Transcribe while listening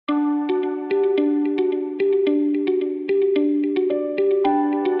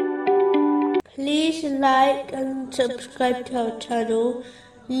like and subscribe to our channel.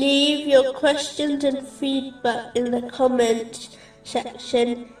 Leave your questions and feedback in the comments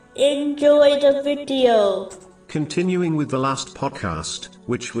section. Enjoy the video. Continuing with the last podcast,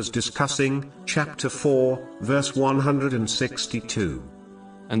 which was discussing chapter 4, verse 162.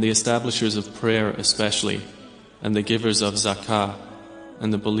 And the establishers of prayer especially, and the givers of zakah,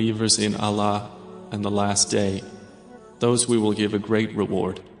 and the believers in Allah and the last day, those we will give a great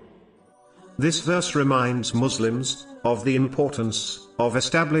reward. This verse reminds Muslims of the importance of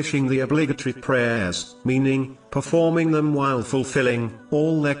establishing the obligatory prayers, meaning performing them while fulfilling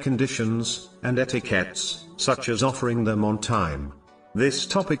all their conditions and etiquettes, such as offering them on time. This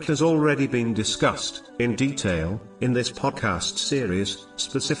topic has already been discussed in detail in this podcast series,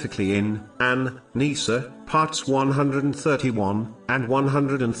 specifically in An-Nisa, parts 131 and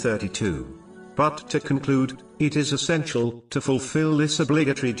 132. But to conclude, it is essential to fulfill this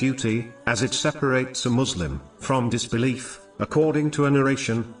obligatory duty, as it separates a Muslim from disbelief, according to a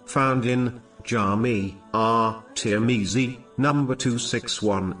narration found in Jami Tirmizi, number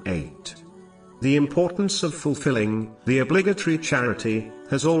 2618. The importance of fulfilling the obligatory charity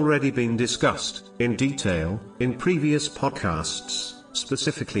has already been discussed in detail in previous podcasts,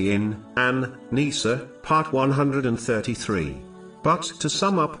 specifically in An-Nisa, part 133. But to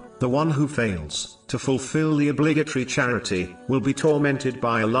sum up, the one who fails to fulfill the obligatory charity will be tormented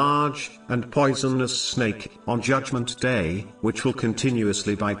by a large and poisonous snake on Judgment Day, which will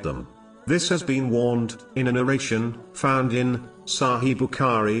continuously bite them. This has been warned in a narration found in Sahih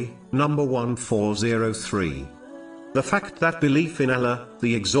Bukhari, number 1403. The fact that belief in Allah,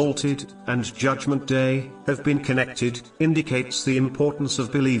 the Exalted, and Judgment Day have been connected indicates the importance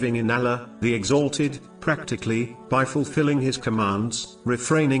of believing in Allah, the Exalted, practically by fulfilling His commands,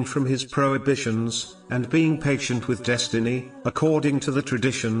 refraining from His prohibitions, and being patient with destiny, according to the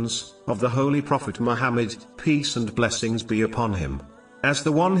traditions of the Holy Prophet Muhammad, peace and blessings be upon him. As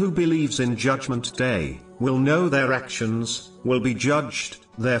the one who believes in Judgment Day will know their actions will be judged,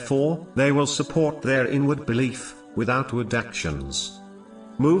 therefore they will support their inward belief with outward actions.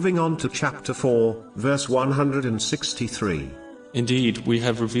 Moving on to chapter 4, verse 163. Indeed, we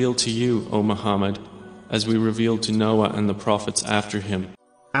have revealed to you, O Muhammad, as we revealed to Noah and the prophets after him.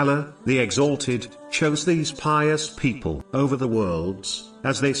 Allah, the Exalted, chose these pious people over the worlds,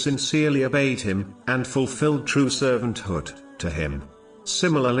 as they sincerely obeyed Him, and fulfilled true servanthood to Him.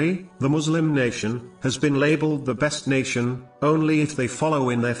 Similarly, the Muslim nation has been labeled the best nation only if they follow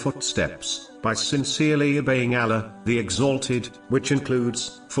in their footsteps, by sincerely obeying Allah, the Exalted, which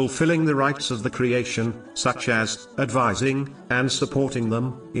includes fulfilling the rights of the creation, such as advising and supporting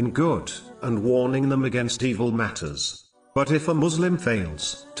them in good, and warning them against evil matters. But if a Muslim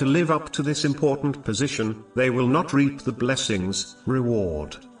fails to live up to this important position, they will not reap the blessings,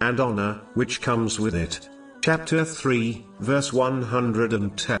 reward, and honor which comes with it. Chapter 3, verse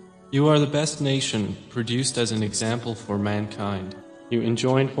 110. You are the best nation, produced as an example for mankind. You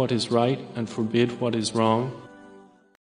enjoin what is right and forbid what is wrong,